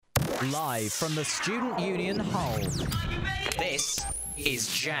Live from the Student Union Hall. This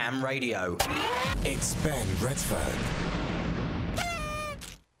is Jam Radio. It's Ben Redfern.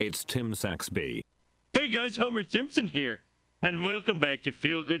 It's Tim Saxby. Hey guys, Homer Simpson here. And welcome back to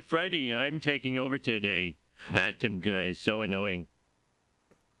Feel Good Friday. I'm taking over today. That Tim guy is so annoying.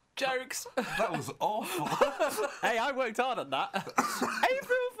 Jokes. That was awful. Hey, I worked hard on that.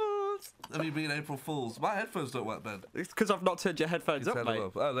 April Fools. Have you been April Fools? My headphones don't work, Ben. It's because I've not turned your headphones up, Turn mate. them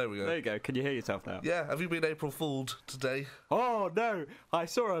up. Oh, there we go. There you go. Can you hear yourself now? Yeah, have you been April Fooled today? Oh, no. I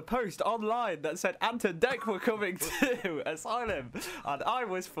saw a post online that said Ant and Dec were coming to Asylum. And I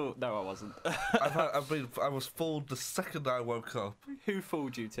was fooled. No, I wasn't. I was fooled the second I woke up. Who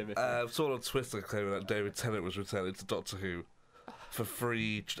fooled you, Timothy? Someone on Twitter claiming that David Tennant was returning to Doctor Who for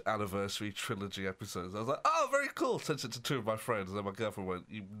 3 anniversary trilogy episodes. I was like, oh, very cool. Sent it to 2 of my friends, and then my girlfriend went,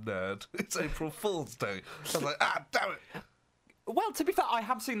 you nerd. It's April Fool's Day. I was like, damn it. Well, to be fair, I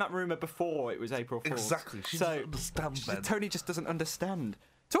have seen that rumour before it was April Fool's. Exactly. She doesn't understand, Ben. Tony just doesn't understand.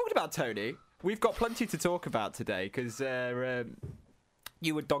 Talking about Tony, we've got plenty to talk about today, because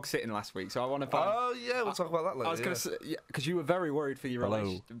you were dog sitting last week, so I want to find... Oh, yeah, we'll talk about that later. I was going to say, because you were very worried for your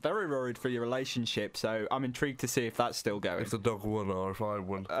relationship, so I'm intrigued to see if that's still going. If the dog won or if I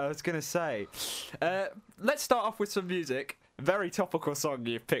won. I was going to say, let's start off with some music. Very topical song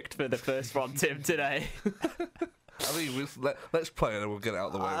you've picked for the first one, Tim, today. I mean, let's play it and we'll get it out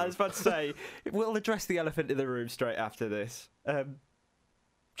of the way. I was about to say, we'll address the elephant in the room straight after this.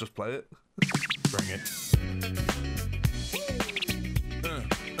 Just play it. Bring it.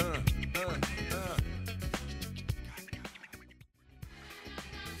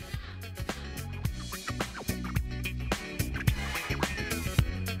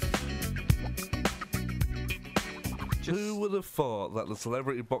 Who would have thought that the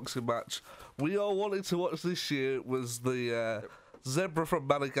celebrity boxing match we all wanted to watch this year was the zebra from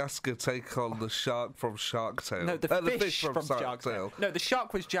Madagascar take on the shark from Shark Tale? No, the fish from Shark Tale. No, the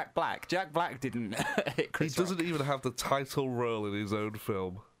shark was Jack Black. Jack Black didn't hit Chris He doesn't Rock. even have the title role in his own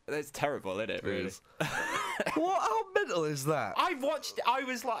film. It's terrible, isn't it, really? How mental is that? I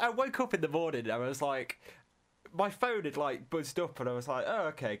woke up in the morning and I was like, my phone had like buzzed up and I was like, oh,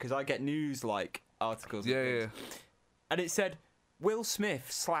 okay, because I get news like articles. And things. Yeah. And it said, Will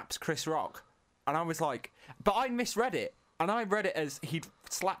Smith slaps Chris Rock. And I was like, but I misread it. And I read it as he'd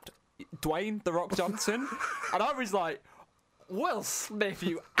slapped Dwayne The Rock Johnson. And I was like, Will Smith,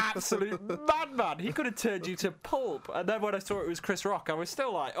 you absolute madman. He could have turned you to pulp. And then when I saw it was Chris Rock, I was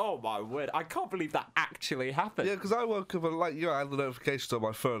still like, oh my word, I can't believe that actually happened. Yeah, because I woke up and I had the notifications on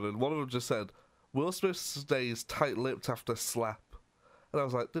my phone and one of them just said, Will Smith stays tight-lipped after slap. And I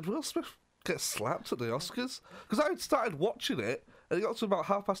was like, did Will Smith get slapped at the Oscars? Because I had started watching it and it got to about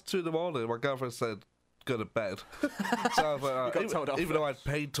 2:30 in the morning and my girlfriend said, go to bed. So I was like, even though I'd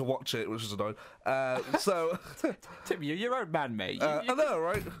paid to watch it, which was annoying. Tim, you're your own man, mate. I know,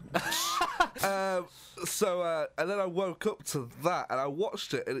 right? And then I woke up to that and I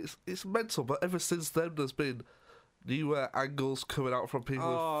watched it and it's mental, but ever since then there's been new angles coming out from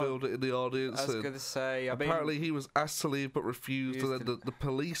people who filmed it in the audience. I was going to say, apparently he was asked to leave but refused, and then the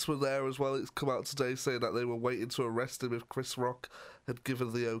police were there as well. It's come out today saying that they were waiting to arrest him if Chris Rock had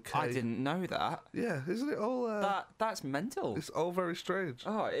given the okay. I didn't know that. Yeah, isn't it all... That's mental. It's all very strange.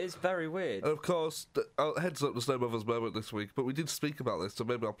 Oh, it is very weird. And of course, heads up, there's no Mother's Moment this week, but we did speak about this, so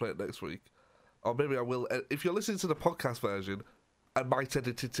maybe I'll play it next week. Or maybe I will... If you're listening to the podcast version, I might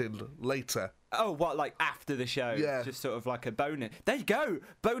edit it in later. Oh, what, like after the show? Yeah. Just sort of like a bonus. There you go!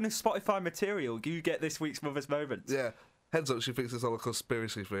 Bonus Spotify material. You get this week's Mother's Moments. Yeah. Heads up, she thinks it's all a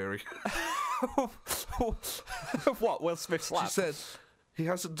conspiracy theory. What, Will Smith slapped? She said he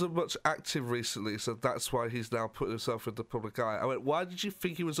hasn't done much acting recently, so that's why he's now putting himself in the public eye. I went, why did you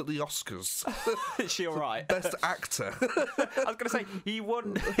think he was at the Oscars? Is she alright? Best actor. I was going to say, he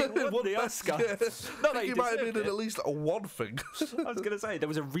won the Oscar. Yeah. Not I think he might have been in at least one thing. I was going to say, there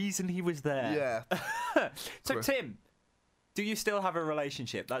was a reason he was there. Yeah. So, Tim, do you still have a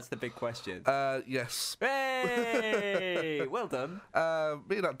relationship? That's the big question. Yes. Hey! Well done.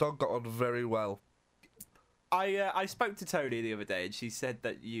 Me and that dog got on very well. I spoke to Tony the other day, and she said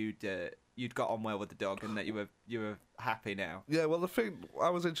that you'd got on well with the dog, and that you were happy now. Yeah, well, the thing I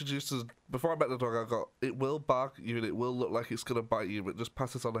was introduced to before I met the dog, I got it will bark at you and it will look like it's gonna bite you, but just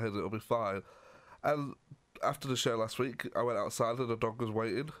pat it on the head, and it'll be fine. And after the show last week, I went outside and the dog was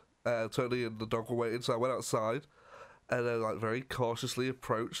waiting. Tony and the dog were waiting, so I went outside and then like very cautiously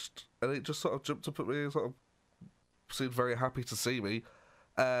approached, and it just sort of jumped up at me and sort of seemed very happy to see me.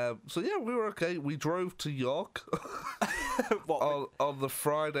 So yeah, we were okay. We drove to York. On the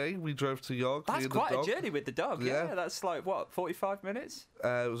Friday, we drove to York. That's me and quite the a dog. journey with the dog. Yeah, that's like, what, 45 minutes?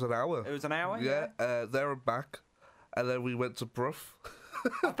 It was an hour. It was an hour? Yeah, there and back. And then we went to Bruff.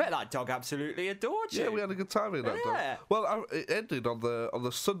 I bet that dog absolutely adored you. Yeah, we had a good time in that Yeah. dog. Well, it ended on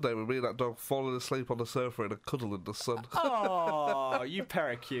the Sunday with me and that dog falling asleep on the sofa in a cuddle in the sun. Oh, you pair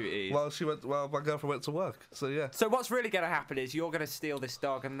of cuties. Well, my girlfriend went to work, so yeah. So what's really going to happen is you're going to steal this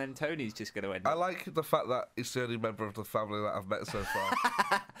dog and then Tony's just going to end I up... like the fact that it's the only member of the family that I've met so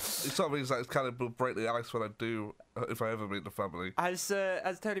far. It sort of means that it's kind of will break the ice when I do, if I ever meet the family. Has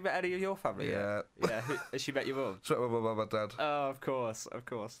Tony met any of your family Yeah. yet? Yeah. Has she met your mum? Straight with my mum and my dad. Oh, of course.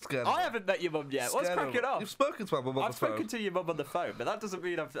 Scared of I her. haven't met your mum yet. What's Scared of cracking her. off? You've spoken to my mum on I've the phone. spoken to your mum on the phone, but that doesn't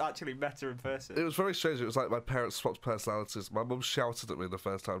mean I've actually met her in person. It was very strange. It was like my parents swapped personalities. My mum shouted at me the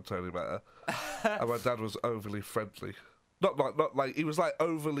first time Tony met her, and my dad was overly friendly. Not like he was like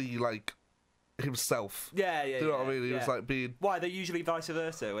overly like himself. Yeah. Do you know what I mean? He was like being. Why, they're usually vice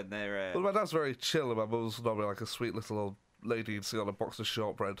versa when they're... Well, my dad's very chill, and my mum's normally like a sweet little old lady you'd see on a box of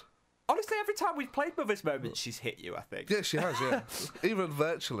shortbread. Honestly, every time we've played Mother's Moment, she's hit you, I think. Yeah, she has, yeah. Even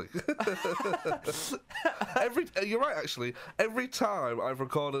virtually. You're right, actually. Every time I've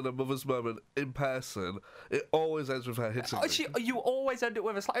recorded a Mother's Moment in person, it always ends with her hitting me. You always end up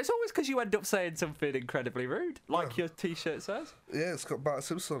with a slap. It's always because you end up saying something incredibly rude, like your T-shirt says. Yeah, it's got Bart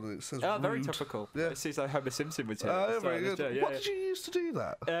Simpson on it. It says Very rude. topical. Yeah. It seems like Homer Simpson would say. Yeah, very good. What did you use to do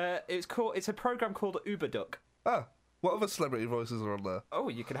that? It's a program called Uberduck. Ah, what other celebrity voices are on there? Oh,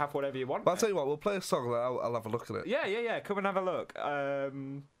 you can have whatever you want. But I'll tell you what, we'll play a song and I'll have a look at it. Yeah. Come and have a look.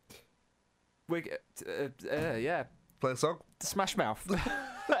 Yeah. Play a song? Smash Mouth.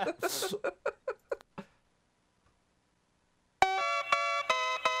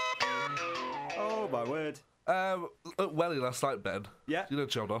 Oh my word. At Welly last night, Ben. Yeah. You know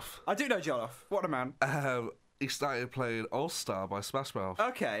John Off. I do know John Off. What a man. He started playing All Star by Smash Mouth.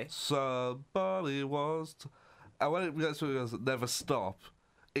 Okay. Somebody was. And when it gets to Never Stop,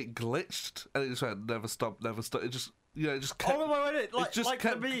 it glitched and it just went Never Stop, Never Stop. It just. It just kept. Oh my word! Like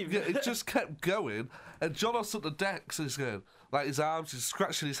kept, the meme. Yeah, it just kept going. And John Off's at the decks and he's going, like his arms, he's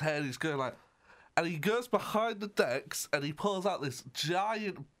scratching his head, he's going like. And he goes behind the decks and he pulls out this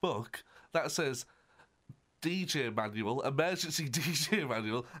giant book that says DJ manual, emergency DJ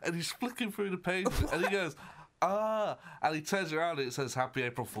manual, and he's flicking through the pages and he goes, and he turns around and it says Happy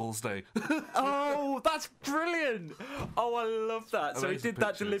April Fool's Day. Oh, that's brilliant! Oh, I love that. So he Amazing did that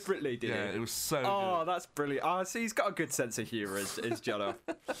pictures. deliberately, did he? Yeah, it was so Oh, good. that's brilliant. Oh, see, he's got a good sense of humour, is John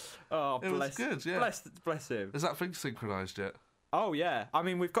Off. Oh, It was bless, good, yeah. bless him. Is that thing synchronised yet? Oh, yeah. I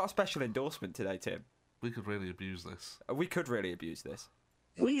mean, we've got a special endorsement today, Tim. We could really abuse this. We could really abuse this.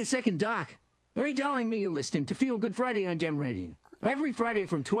 Wait a second, Doc. Are you telling me you're listening to Feel Good Friday on Gem Radio? Every Friday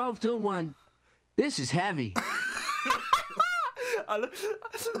from 12 till 1. This is heavy.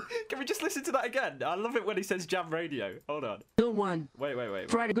 Can we just listen to that again? I love it when he says Jam Radio. Hold on. Till 1.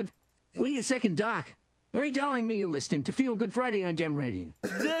 Wait. Friday good. Wait a second, Doc. Are you telling me you're listening to Feel Good Friday on Gem Radio? I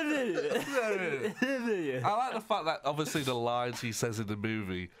like the fact that obviously the lines he says in the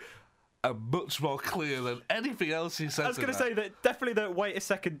movie are much more clear than anything else he says. I was going to say that definitely the wait a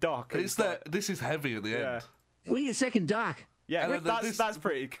second, Doc. It's that this is heavy at the end. Wait a second, Doc. Yeah, And then that's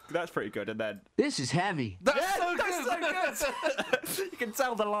pretty good. And then This is heavy. That's so that's good. so good. You can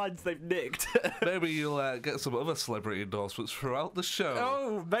tell the lines they've nicked. Maybe you'll get some other celebrity endorsements throughout the show.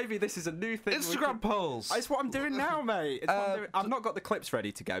 Oh, maybe this is a new thing. Instagram polls. It's what I'm doing now, mate. It's what I'm doing. I've not got the clips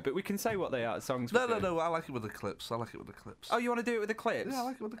ready to go, but we can say what they are. Songs. No. I like it with the clips. Oh, you want to do it with the clips? Yeah, I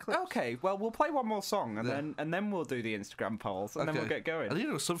like it with the clips. Okay, well, we'll play one more song and then we'll do the Instagram polls and then we'll get going. And you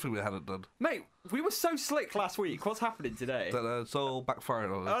know something we hadn't done. Mate, we were so slick last week. What's happening today? It's all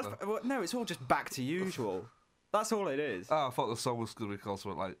backfiring on us. Well, no, it's all just back to usual. That's all it is. Oh, I thought the song was going to be called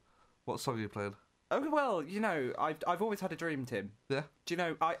something like, what song are you playing? Oh, well, you know, I've always had a dream, Tim. Yeah? Do you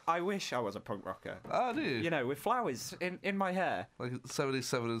know, I wish I was a punk rocker. Oh, do you? You know, with flowers in my hair. Like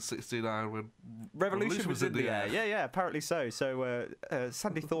 77 and 69 when Revolution was in the air. Yeah, apparently so. So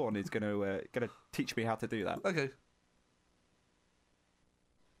Sandy Thorne is gonna teach me how to do that. Okay.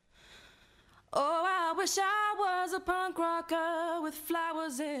 Oh, I wish I was a punk rocker with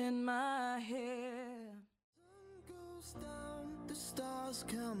flowers in my hair. Sun goes down, the stars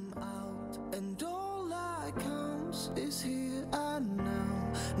come out, and all that counts is here and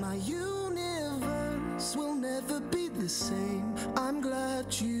now. My universe will never be the same. I'm glad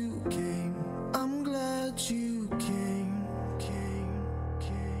you came. I'm glad you came.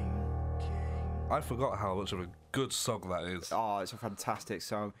 I forgot how much of a good song that is. Oh, it's a fantastic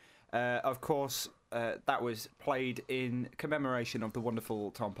song. Of course, that was played in commemoration of the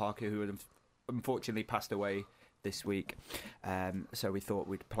wonderful Tom Parker, who had unfortunately passed away this week, so we thought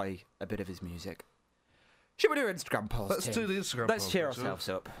we'd play a bit of his music. Should we do Instagram polls? Let's Tim? do the Instagram Let's polls, cheer actually. ourselves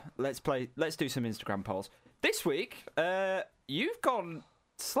up. Let's do some Instagram polls. This week, you've gone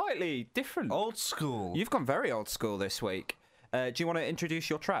slightly different. Old school. You've gone very old school this week. Do you want to introduce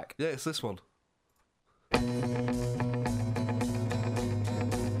your track? Yeah, it's this one.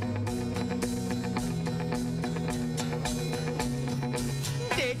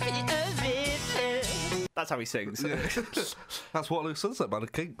 That's how he sings. Yeah. That's Waterloo Sunset by the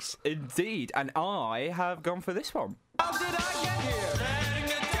Kinks. Indeed, and I have gone for this one. How did I get here?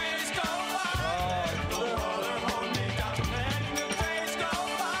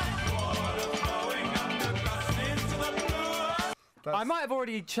 I might have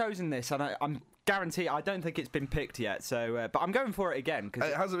already chosen this, and I'm guarantee I don't think it's been picked yet. So, but I'm going for it again because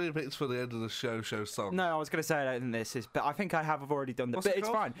It hasn't been picked for the end of the show song. no, I was going to say I don't think this is, but I think I have already done that. What's But it it's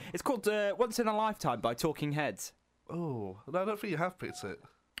called? fine. It's called "Once in a Lifetime" by Talking Heads. Oh, no, I don't think you have picked it.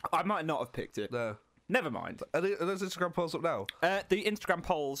 I might not have picked it. No. Never mind. Are those Instagram polls up now? The Instagram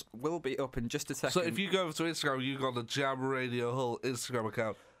polls will be up in just a second. So if you go over to Instagram, you go on the Jam Radio Hull Instagram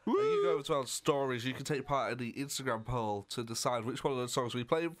account. And you go over to our stories, you can take part in the Instagram poll to decide which one of those songs we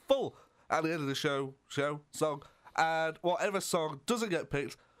play in full at the end of the song. And whatever song doesn't get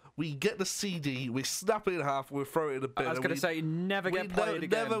picked, we get the CD, we snap it in half, we throw it in a bin. I was going to say, never get played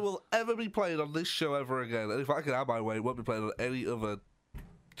again. Never will ever be played on this show ever again. And if I can have my way, it won't be played on any other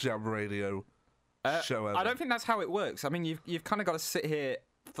Jam Radio show ever. I don't think that's how it works. I mean, you've kind of got to sit here,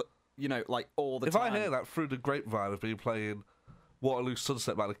 for, like all the If time. I hear that through the grapevine of me playing Waterloo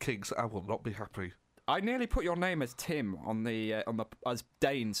Sunset by the Kinks, I will not be happy. I nearly put your name as Tim on the as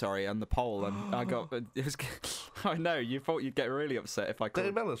Dane, sorry, on the poll, and I got. It was, I know you thought you'd get really upset if I called.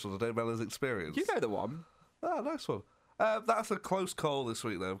 Dave Mellors from the Dave Mellors Experience. You know the one. Ah, nice one. That's a close call this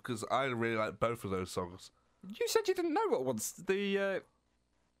week though, because I really like both of those songs. You said you didn't know what one's the.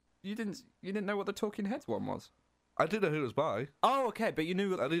 You didn't know what the Talking Heads one was. I didn't know who it was by. Oh, okay, but you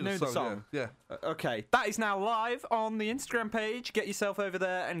knew I knew the song. Yeah. Okay, that is now live on the Instagram page. Get yourself over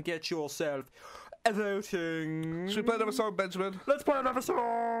there and get yourself voting. Should we play another song, Benjamin? Let's play another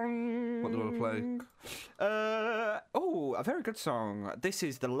song. What do you want to play? Oh, a very good song. This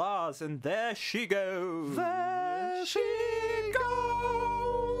is The Lars, and There She Goes. There she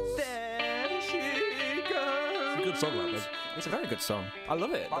goes. There she goes. It's a good song, that, man. It's a very good song. I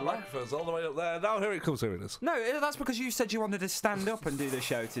love it. My microphone's all the way up there. Now here it comes, here it is. No, that's because you said you wanted to stand up and do the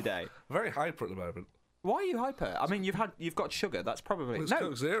show today. Very hyper at the moment. Why are you hyper? I mean, you've got sugar. That's probably Well, it's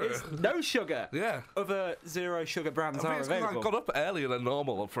Coke Zero. It's no sugar. Yeah. Other zero sugar brands I think are it's 'cause available. I got up earlier than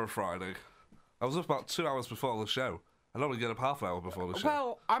normal for a Friday. I was up about 2 hours before the show. I normally get up half an hour before the show.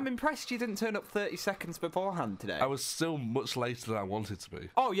 Well, I'm impressed you didn't turn up 30 seconds beforehand today. I was still much later than I wanted to be.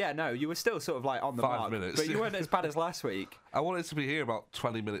 Oh yeah, no, you were still sort of like on the 5 mark, minutes. but you weren't as bad as last week. I wanted to be here about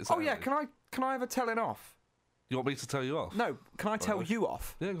 20 minutes Oh early. yeah, can I have a telling off? You want me to tell you off? No, can I tell you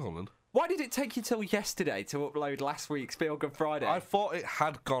off? Yeah, go on then. Why did it take you till yesterday to upload last week's Feel Good Friday? I thought it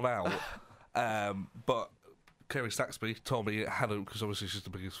had gone out, but Kerry Saxby told me it hadn't, because obviously she's the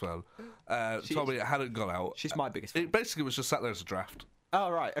biggest fan. Told me it hadn't gone out. She's my biggest fan. It basically was just sat there as a draft. Oh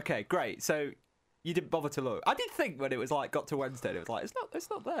right, okay, great. So you didn't bother to look. I did think when it was like got to Wednesday, it was like it's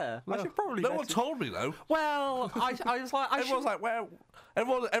not there. I should probably. No one message- told me though. Well, I was like, Everyone's like, where?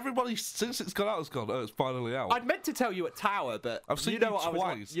 Everybody since it's gone out has gone. Oh, it's finally out. I'd meant to tell you at Tower, but I've seen you know you what I was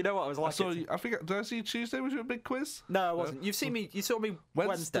twice. like. You know what I was like. I saw you. I think did I see you Tuesday? Was you at a big quiz? No, I wasn't. You've seen me. You saw me Wednesday.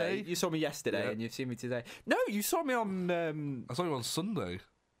 Wednesday. You saw me yesterday, Yeah. and you've seen me today. No, you saw me on. I saw you on Sunday.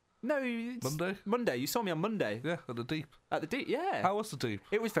 No, it's Monday? Monday. You saw me on Monday Yeah, at the Deep. at the Deep. Yeah. How was the Deep?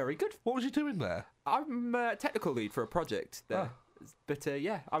 It was very good. What was you doing there? I'm technical lead for a project there. But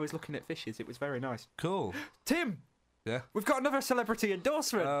yeah, I was looking at fishes. It was very nice. Cool. Tim, Yeah. we've got another celebrity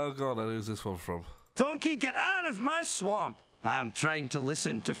endorsement. Oh god, who's this one from? Donkey, get out of my swamp! I'm trying to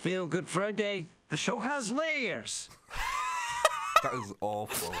listen to Feel Good Friday. The show has layers. That is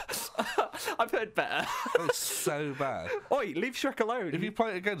awful. I've heard better. That's so bad. Oi, leave Shrek alone. If you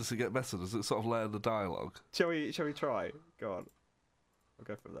play it again, does it get better? Does it sort of learn the dialogue? Shall we try? Go on. I'll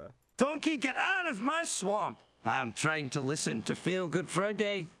go from there. Donkey, get out of my swamp! I'm trying to listen to Feel Good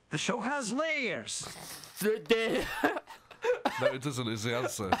Friday. The show has layers. No, it doesn't, is the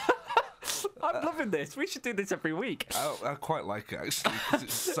answer. I'm loving this. We should do this every week. I quite like it, actually, because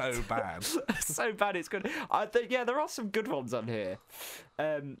it's so bad. So bad it's good. Yeah, there are some good ones on here.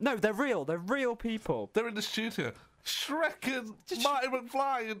 No, they're real. They're real people. They're in the studio. Shrek and Marty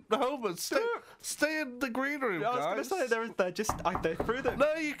McFly and Homer. Stay in the green room, guys. I was going to say, they're just... they're through them.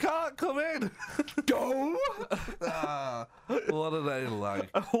 No, you can't come in. Go! What are they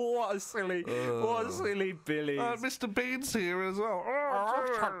like? What a silly Billy. Mr. Bean's here as well.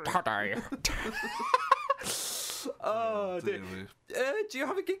 Oh, dear. Do you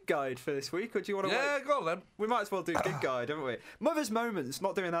have a gig guide for this week, or do you want to wait? Yeah, go on then. We might as well do gig guide, haven't we? Mother's Moments,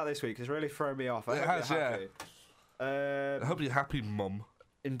 not doing that this week, has really thrown me off. It has, yeah. I hope you're happy, Mum.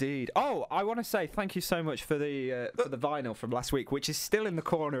 Indeed. Oh, I want to say thank you so much for the vinyl from last week, which is still in the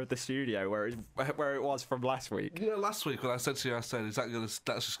corner of the studio where it was from last week. Yeah, last week when I said to you, I said,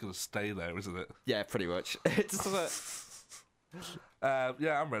 that's just going to stay there, isn't it? Yeah, pretty much. It's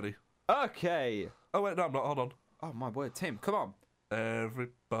yeah, I'm ready. Okay. Oh, wait, no, I'm not. Hold on. Oh, my word, Tim, come on.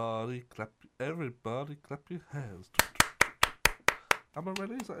 Everybody clap your hands. Am I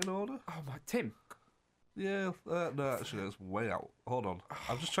ready? Is that in order? Oh, my, Tim. Yeah, no, actually, that's way out. Hold on.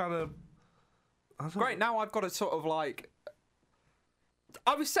 I'm just trying to... Great, now I've got to sort of like...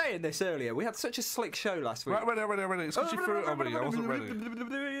 I was saying this earlier. We had such a slick show last week. Right, ready. It's because you threw it on me. I wasn't ready.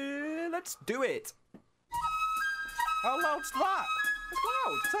 Let's do it. How loud's that? It's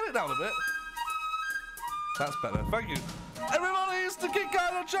loud. Turn it down a bit. That's better. Thank you. Everybody, it's the Gig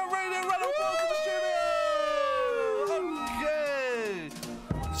Guide on Jam Radio. Right on to the studio. Okay.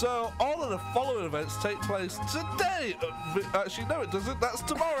 So, all of the following events take place today. Actually, no, it doesn't. That's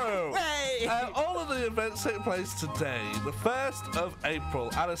tomorrow. Hey! All of the events take place today, the 1st of April.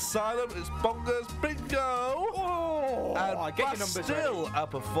 At Asylum, it's Bongers Bingo. Oh, and Bastille are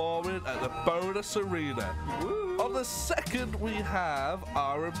performing at the Bonus Arena. Woo. On the 2nd, we have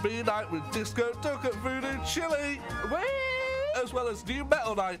R&B night with Disco Duck at Voodoo Chili. Woo. As well as New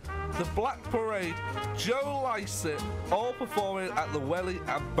Metal Night, The Black Parade, Joe Lycett, all performing at the Welly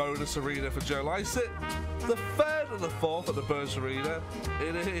and Bonus Arena for Joe Lycett. The 3rd and the 4th at the Bonus Arena,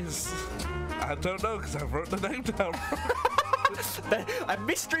 it is... I don't know because I wrote the name down. A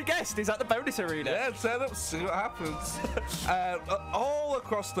mystery guest is at the Bonus Arena. Yeah, turn up, see what happens. All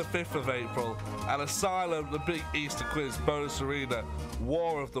across the 5th of April, at Asylum, the Big Easter Quiz, Bonus Arena,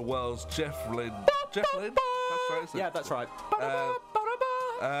 War of the Worlds, Jeff Lynne? That's right, isn't it? Yeah, that's right.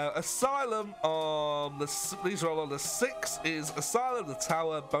 Asylum on the... These are all on the 6th is Asylum, the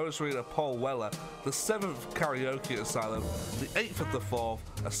Tower, Bonus Arena, Paul Weller. The 7th, Karaoke at Asylum. The 8th of the 4th,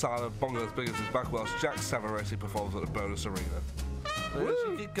 Asylum, Bongos Biggers is back whilst Jack Savaretti performs at the Bonus Arena. There's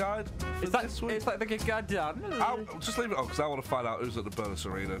your gig guide for this week. It's like the gig guide done. I'll just leave it on because I want to find out who's at the Bonus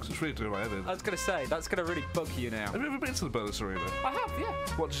Arena because it's really doing my head in. I was going to say, that's going to really bug you now. Have you ever been to the Bonus Arena? I have, yeah.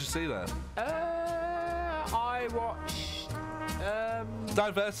 What did you see there? I watched...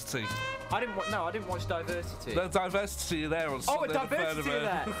 Diversity. I didn't watch Diversity. There's Diversity there on Sunday, a Diversity the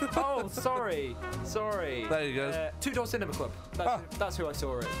 3rd of there. Oh, sorry. There you go. Two Door Cinema Club. That's who I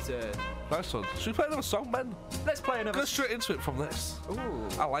saw at. Nice one. Should we play another song, Ben? Let's play another. Go straight into it from this. Ooh.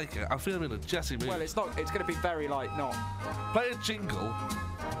 I like it. I feel I'm in a Jesse mood. Well, it's not. It's going to be very like not. Play a jingle,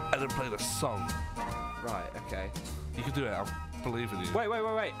 and then play the song. Right. Okay. You can do it. I believe in you.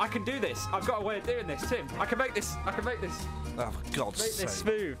 Wait. I can do this. I've got a way of doing this, Tim. I can make this. Oh, for God's sake. Make this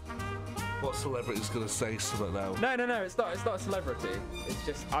smooth. What celebrity's going to say something now? No. It's not a celebrity. It's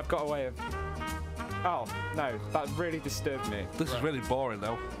just I've got a way of. Oh no, that really disturbed me. This is really boring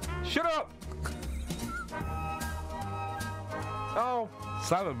now. Shut up! Oh.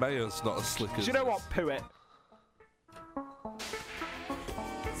 Simon Mayer's not as slick as. Do you know what, Pooit?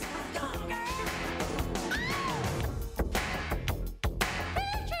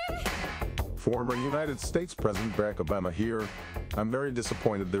 Former United States President Barack Obama here. I'm very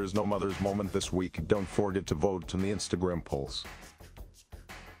disappointed there's no Mother's Moment this week. Don't forget to vote in the Instagram polls.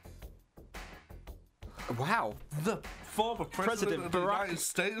 Wow. The former President of the United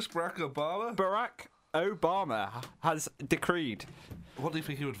States, Barack Obama? Barack Obama has decreed. What do you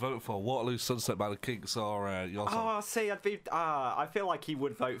think he would vote for? Waterloo Sunset by the Kinks or your song? Oh, see, I feel like he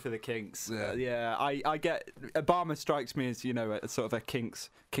would vote for the Kinks. Yeah. I get... Obama strikes me as, a sort of a Kinks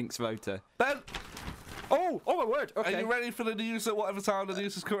voter. Ben! Oh my word, okay. Are you ready for the news at whatever time the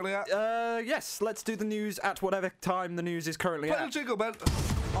news is currently at? Yes, let's do the news at whatever time the news is currently at. Play the jingle, Ben.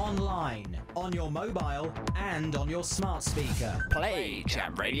 Online, on your mobile, and on your smart speaker. Play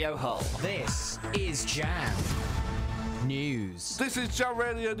Jam Radio Hull. This is Jam. News. This is Jam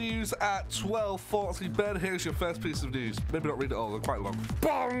Radio News at 12:40. Ben, here's your first piece of news. Maybe not read it all, they're quite long.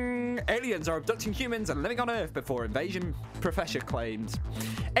 Bong! Aliens are abducting humans and living on Earth before invasion, professor claims.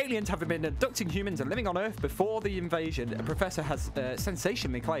 Aliens have been abducting humans and living on Earth before the invasion, a professor has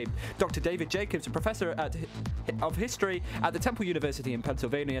sensationally claimed. Dr. David Jacobs, a professor of history at the Temple University in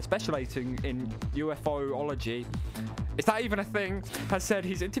Pennsylvania, specializing in UFOlogy, is that even a thing, has said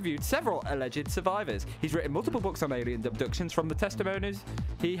he's interviewed several alleged survivors. He's written multiple books on alien abductions from the testimonies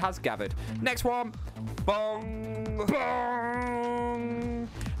he has gathered. Next one. Bong! Bong!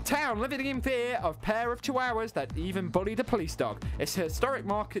 Town living in fear of pair of chihuahuas that even bullied a police dog. Its historic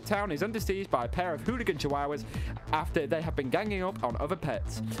market town is under siege by a pair of hooligan chihuahuas after they have been ganging up on other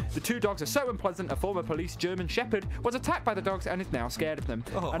pets. The two dogs are so unpleasant, a former police German shepherd was attacked by the dogs and is now scared of them.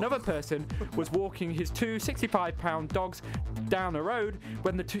 Oh. Another person was walking his two 65-pound dogs down the road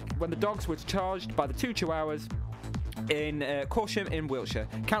when the dogs were charged by the two chihuahuas in Corsham in Wiltshire.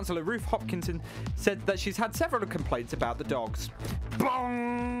 Councillor Ruth Hopkinson said that she's had several complaints about the dogs.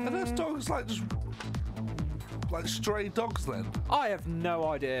 Bong! Are those dogs like just like stray dogs then? I have no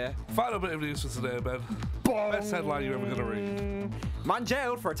idea. Final bit of news for today, Ben. Bong! Best headline you're ever going to read. Man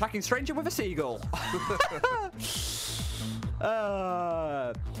jailed for attacking stranger with a seagull.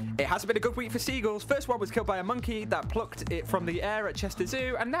 It hasn't been a good week for seagulls. First one was killed by a monkey that plucked it from the air at Chester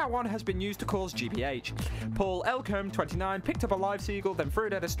Zoo, and now one has been used to cause GBH. Paul Elcombe, 29, picked up a live seagull, then threw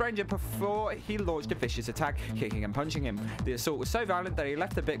it at a stranger before he launched a vicious attack, kicking and punching him. The assault was so violent that he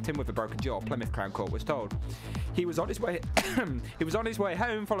left the victim with a broken jaw, Plymouth Crown Court was told. He was on his way he was on his way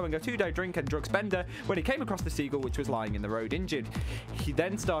home following a 2-day drink and drugs bender when he came across the seagull, which was lying in the road injured. He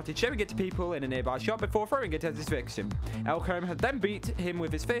then started showing it to people in a nearby shop before throwing it at his victim. Elcombe had then beat him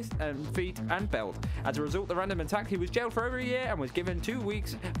with his fist and feet and belt. As a result of the random attack, he was jailed for over a year and was given 2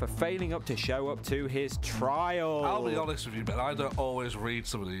 weeks for failing to show up to his trial. I'll be honest with you, Ben, I don't always read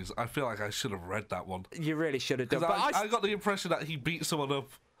some of these. I feel like I should have read that one. You really should have done. But I got the impression that he beat someone up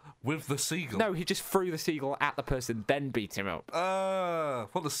with the seagull. No, he just threw the seagull at the person, then beat him up.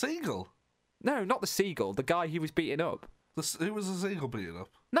 What, the seagull? No, not the seagull. The guy he was beating up. Who was the seagull beating up?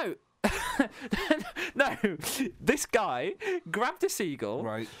 No. No, this guy grabbed a seagull.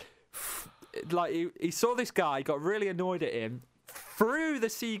 Right. Like, he saw this guy, got really annoyed at him, threw the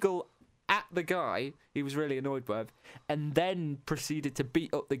seagull at the guy he was really annoyed with, and then proceeded to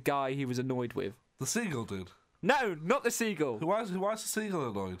beat up the guy he was annoyed with. The seagull did? No, not the seagull. Why is the seagull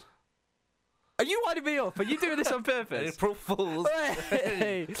annoyed? Are you winding me up? Are you doing this on purpose? April Fool's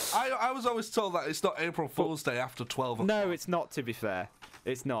Hey. Day. I was always told that it's not April Fool's Day after 12 o'clock. No, it's not, to be fair.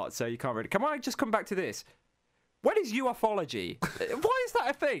 It's not, so you can't really... Can I just come back to this? What is ufology? Why is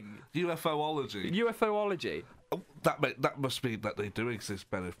that a thing? UFOlogy? UFOlogy. Oh, that must mean that they do exist,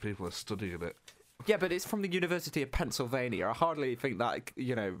 Ben, if people are studying it. Yeah, but it's from the University of Pennsylvania. I hardly think that,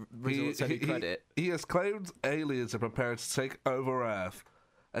 results any credit. He has claimed aliens are prepared to take over Earth.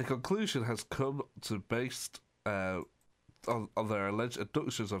 A conclusion has come to based on their alleged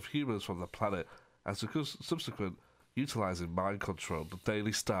abductions of humans from the planet as a subsequent utilising mind control. The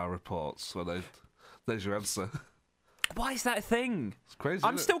Daily Star reports. So there's your answer. Why is that a thing? It's crazy.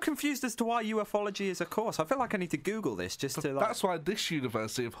 I'm still confused as to why ufology is a course. I feel like I need to Google this just to. That's why this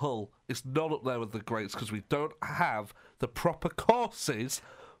University of Hull is not up there with the greats, because we don't have the proper courses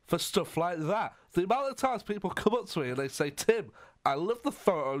for stuff like that. The amount of times people come up to me and they say, "Tim, I love the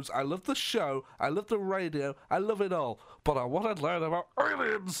photos, I love the show, I love the radio, I love it all, but I want to learn about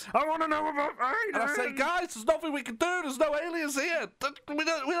aliens. I want to know about aliens." And I say, guys, there's nothing we can do. There's no aliens here. We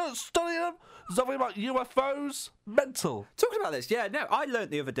don't study them. There's nothing about UFOs. Mental. Talking about this, yeah, no, I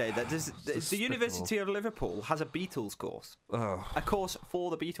learnt the other day that the University of Liverpool has a Beatles course. Oh, A course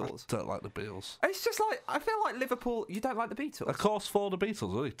for the Beatles. I don't like the Beatles. It's just like, I feel like Liverpool, you don't like the Beatles? A course for the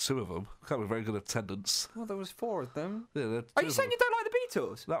Beatles, only 2 of them. Can't be very good attendance. Well, there was 4 of them. Yeah, Are you saying you don't like the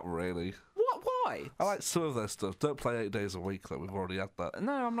Beatles? Not really. What? Why? I like some of their stuff. Don't play 8 days a week, though. We've already had that.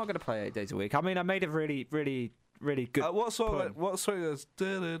 No, I'm not going to play 8 days a week. I mean, I made a really, really, really good. What song? pun. What song is?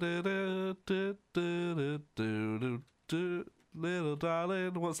 Little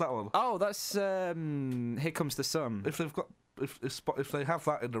darling. What's that one? Oh, that's Here Comes the Sun. If they've got, if they have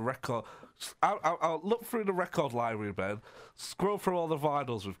that in the record, I'll look through the record library, Ben. Scroll through all the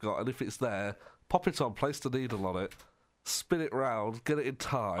vinyls we've got, and if it's there, pop it on, place the needle on it, spin it round, get it in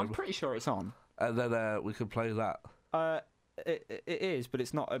time. I'm pretty sure it's on. And then we can play that. It is, but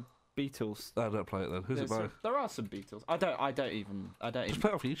it's not a Beatles. I don't play it then. Who's it by? There are some Beatles. I don't even. Just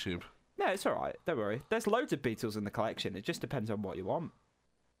play it off YouTube. No, it's all right. Don't worry. There's loads of Beatles in the collection. It just depends on what you want.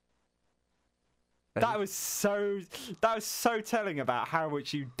 That was so telling about how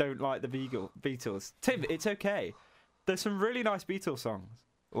much you don't like the Beatles. Tim, it's okay. There's some really nice Beatles songs.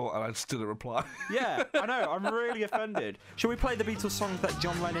 Oh, and I just didn't reply. Yeah, I know. I'm really offended. Shall we play the Beatles songs that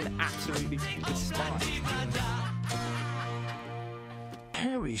John Lennon absolutely despised?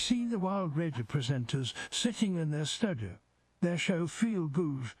 Harry, see the Wild Radio presenters sitting in their studio. Their show Feel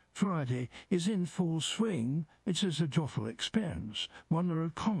Good Friday is in full swing. It is a joyful experience, one to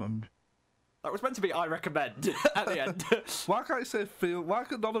recommend. That was meant to be I recommend at the end. Why can't you say feel? Why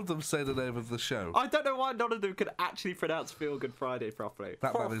can none of them say the name of the show? I don't know why none of them could actually pronounce Feel Good Friday properly.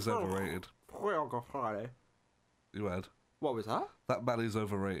 That man is overrated. Feel Good Friday. You heard? What was that? That man is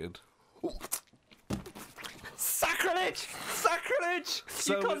overrated. Sacrilege! Sacrilege!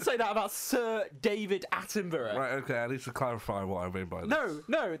 So you can't say that about Sir David Attenborough. Right, okay, I need to clarify what I mean by this.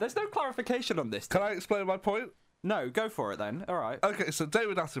 No, there's no clarification on this. Can I explain my point? No, go for it then. All right. Okay, so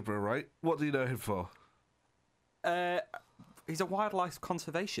David Attenborough, right? What do you know him for? He's a wildlife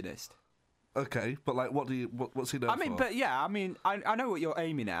conservationist. Okay, but like, what's he known for? I mean, but yeah, I mean, I know what you're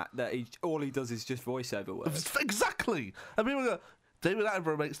aiming at. That all he does is just voiceover work. Exactly. I mean, David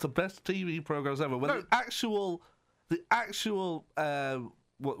Attenborough makes the best TV programs ever. When the actual,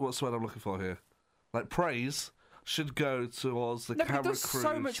 what's the word I'm looking for here? Like praise should go towards the camera crews. He does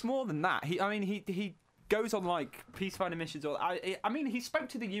so much more than that. He goes on like peacefinding missions. Or I mean, he spoke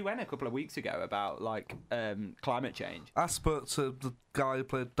to the UN a couple of weeks ago about like climate change. I spoke to the guy who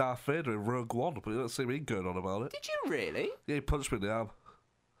played Darth Vader in Rogue One, but you don't see me going on about it. Did you really? Yeah, he punched me in the arm.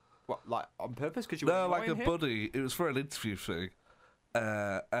 What, like on purpose? Because you no, were like a him? buddy. It was for an interview thing.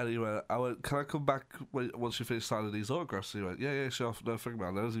 Anyway, I went, can I come back once you finish signing these autographs? And he went, yeah, sure, no thing,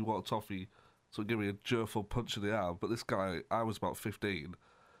 man. And as he walked off, he sort of gave me a jerkful punch in the arm. But this guy, I was about 15,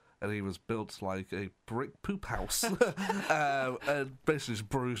 and he was built like a brick poop house. And basically just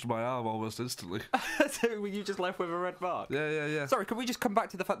bruised my arm almost instantly. So were you just left with a red mark? Yeah. Sorry, can we just come back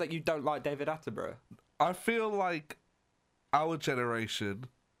to the fact that you don't like David Attenborough? I feel like our generation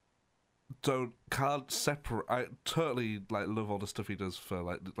can't separate. I totally like love all the stuff he does for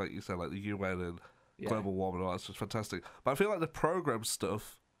like you said, like the UN and global warming and all that's just fantastic. But I feel like the program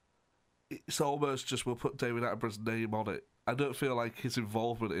stuff, it's almost just we'll put David Attenborough's name on it. I don't feel like his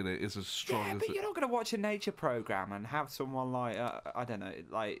involvement in it is as strong as but you're not going to watch a nature program and have someone like I don't know,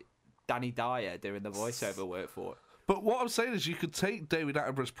 like Danny Dyer doing the voiceover work for it. But what I'm saying is, you could take David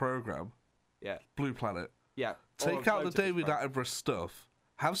Attenborough's program, Blue Planet, take out the David Attenborough stuff.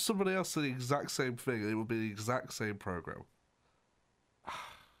 Have somebody else do the exact same thing, and it will be the exact same program.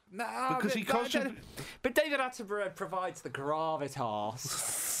 No, because but David Attenborough provides the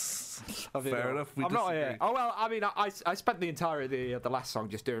gravitas. Fair enough. I'm not here. Oh well, I mean, I spent the entirety of the last song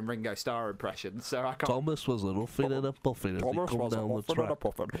just doing Ringo Starr impressions, so I can't. Thomas was a ruffin and a puffin. Thomas was a ruffin and a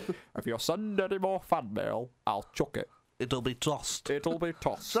puffin. If you send any more fan mail, I'll chuck it. It'll be tossed. It'll be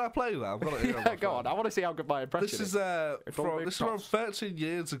tossed. Should I play that? I've got it here. Yeah, go on. I want to see how good my impression is. This is from 13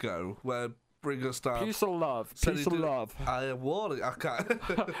 years ago, where Ringo Starr. Peace and love. Peace and love. I am warning. I can't.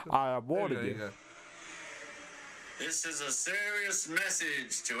 I am warning you. This is a serious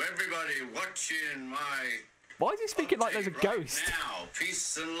message to everybody watching my. Why is he speaking like there's a ghost? Now,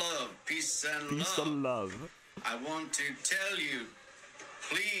 peace and love. Peace and love. Peace and love. I want to tell you,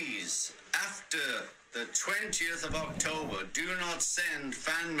 please, after the 20th of October, do not send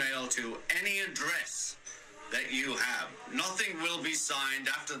fan mail to any address that you have. Nothing will be signed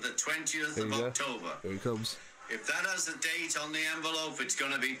after the 20th of October. Here he comes. If that has a date on the envelope, it's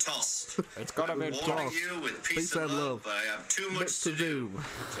going to be tossed. It's going to be tossed. Warning you with peace and love. I have too much to do.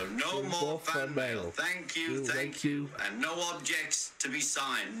 So no more fan mail. Thank you. And no objects to be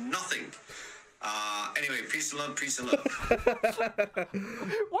signed. Nothing. Anyway, peace and love, peace and love.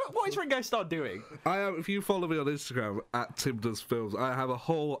 What is Ringo Starr doing? If you follow me on Instagram at Tim Does Films, I have a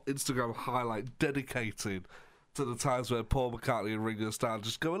whole Instagram highlight dedicated to the times where Paul McCartney and Ringo Starr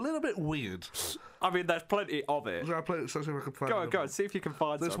just go a little bit weird. I mean, there's plenty of it. Should I play it? See if I can find Go on, see if you can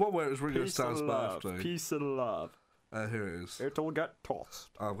find There's some. one where it was Ringo Starr's birthday. Peace and love. Here it is. It'll get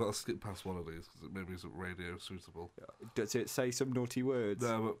tossed. I've got to skip past one of these because it maybe isn't radio suitable. Yeah. Does it say some naughty words?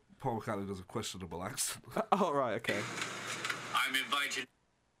 No, but Paul McCartney does a questionable accent. Oh, right, okay. I'm inviting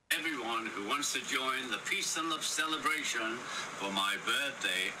everyone who wants to join the Peace and Love celebration for my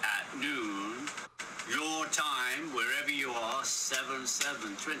birthday at noon. Your time, wherever you are,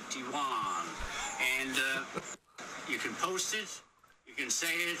 7/7/21. And you can post it, you can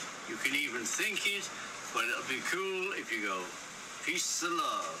say it, you can even think it, but it'll be cool if you go, peace and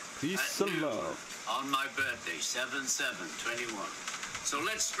love. Peace and love. On my birthday, 7/7/21. So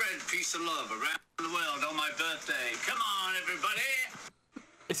let's spread peace and love around the world on my birthday. Come on, everybody.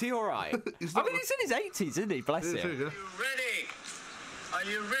 Is he all right? He's in his 80s, isn't he? Bless him. Are you ready? Are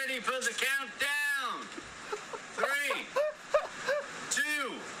you ready for the countdown? 3,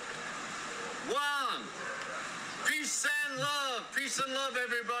 Peace and love,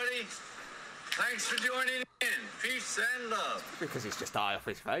 everybody. Thanks for joining in. Peace and love. Because it's just eye off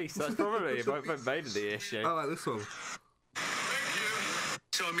his face. That's probably mainly the issue. I like this one.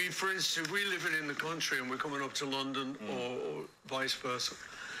 So, I mean, for instance, if we're living in the country and we're coming up to London or vice versa,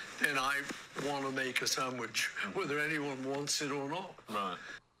 then I want to make a sandwich, whether anyone wants it or not. Right.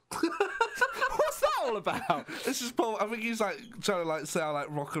 What's that all about? This is Paul. I think he's like trying to like say how like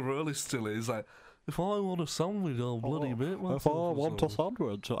rock and roll still is. Like, if I want a sandwich, I'll bloody bit. If I want a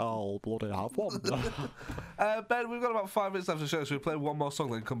sandwich, I'll bloody have one. Ben, we've got about 5 minutes after the show, so we play one more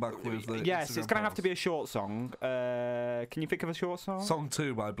song, then come back with the. Yes, it's going to have to be a short song. Can you think of a short song? Song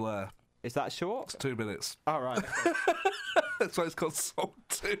 2 by Blair. Is that short? It's 2 minutes. All right. That's why it's called Song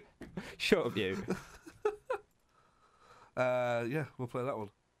 2. Short of you. Yeah, we'll play that one.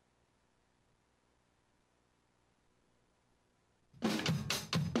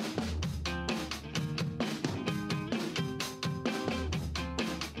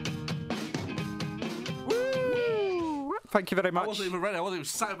 Thank you very much. I wasn't even ready. I wasn't even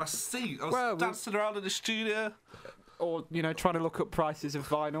sat in my seat. I was dancing around in the studio. Or, you know, trying to look up prices of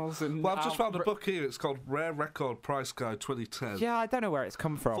vinyls. And well, I've just found a book here. It's called Rare Record Price Guide 2010. Yeah, I don't know where it's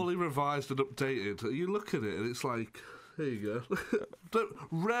come from. Fully revised and updated. You look at it and it's like, here you go.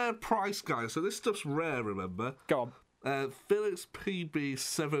 Rare Price Guide. So this stuff's rare, remember? Go on. Philips PB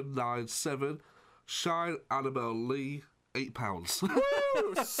 797. Shine Annabelle Lee. £8.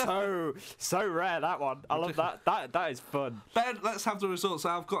 Woo! so rare, that one. I love that. That is fun. Ben, let's have the results.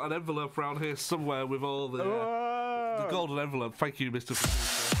 I've got an envelope around here somewhere with all the golden envelope. Thank you, Mr.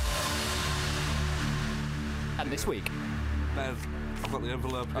 Producer. And this week, Ben, I've got the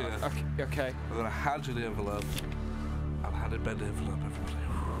envelope here. Okay. I'm going to hand you the envelope. I'm handing Ben the envelope, everybody.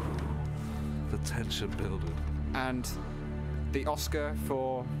 The tension building. And the Oscar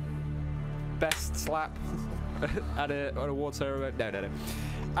for best slap at an award ceremony. No.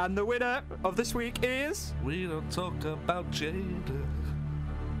 And the winner of this week is... We don't talk about Jada.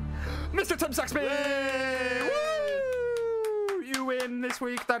 Mr. Tim Saxby! Woo! You win this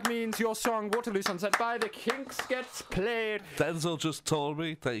week. That means your song Waterloo Sunset by the Kinks gets played. Denzel just told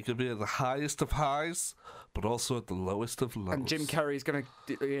me that you can be at the highest of highs, but also at the lowest of lows. And Jim Carrey's going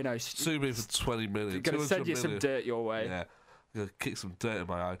to, you know... Sue me for 20 minutes. Going to send you some dirt your way. Yeah. I'm going to kick some dirt in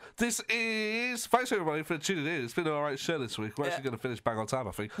my eye. This is... Thanks everybody for tuning in. It's been an alright show this week. We're actually going to finish bang on time,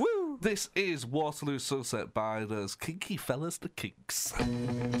 I think. Woo! This is Waterloo Sunset by those kinky fellas, the Kinks.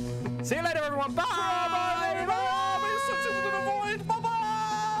 See you later, everyone. Bye! Bye! Bye! Bye!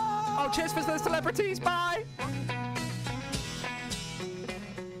 Oh, cheers for the celebrities. Bye!